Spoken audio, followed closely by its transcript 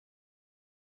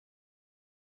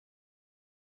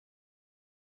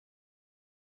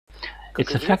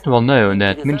It's a fact well known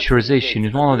that miniaturization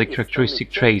is one of the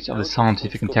characteristic traits of the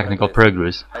scientific and technical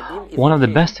progress. One of the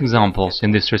best examples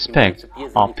in this respect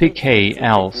are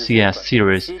PKLCS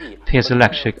series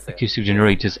piezoelectric acoustic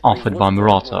generators offered by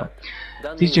Murata.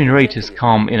 These generators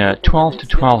come in a 12 to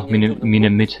 12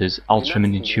 mm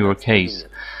ultraminiature case.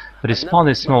 But despite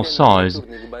their small size,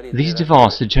 these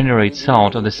devices generate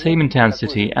sound of the same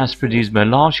intensity as produced by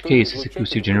large cases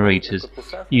acoustic generators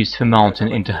used for mounting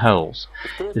into holes.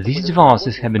 These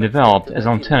devices have been developed as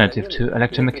an alternative to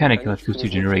electromechanical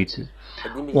acoustic generators,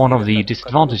 one of the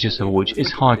disadvantages of which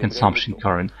is high consumption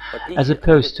current. As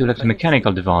opposed to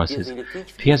electromechanical devices,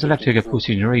 piezoelectric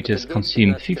acoustic generators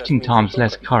consume 15 times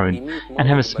less current and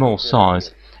have a small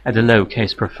size at a low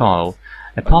case profile.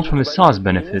 Apart from the size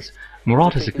benefits,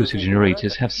 Murata's acoustic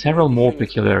generators have several more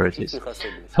peculiarities.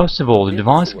 First of all, the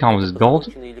device comes with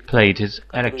gold-plated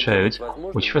electrodes,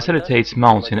 which facilitates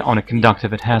mounting on a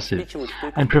conductive adhesive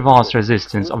and provides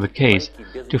resistance of the case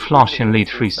to flush and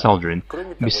lead-free soldering.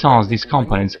 Besides, these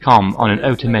components come on an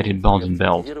automated bonding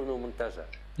belt.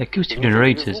 The acoustic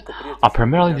generators are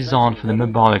primarily designed for the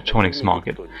mobile electronics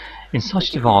market. In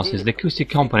such devices, the acoustic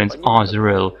components are, as a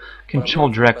rule,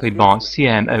 controlled directly by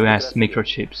CMOS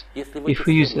microchips. If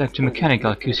we use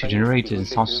electromechanical acoustic generators in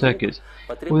such circuits,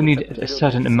 we need a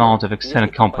certain amount of external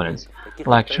components,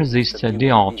 like transistor,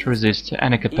 diode, resistor,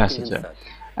 and a capacitor.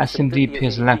 SMD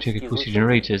piezoelectric acoustic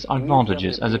generators are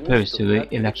advantageous as opposed to the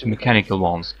electromechanical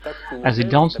ones, as they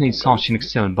don't need such an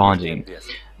external binding.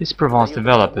 This provides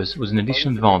developers with an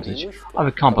additional advantage of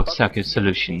a compact circuit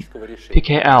solution.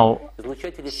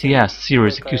 PKLSC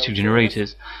series acoustic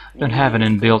generators don't have an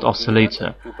inbuilt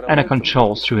oscillator and are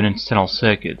controlled through an external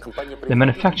circuit. The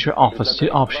manufacturer offers two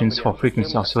options for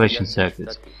frequency oscillation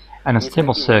circuits: an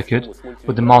unstable circuit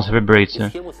with a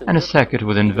multivibrator and a circuit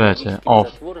with an inverter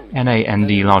of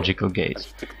NAND logical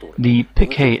gates. The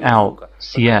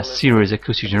PKLSC series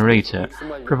acoustic generator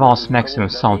provides maximum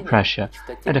sound pressure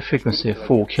at a frequency of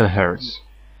 4 kHz.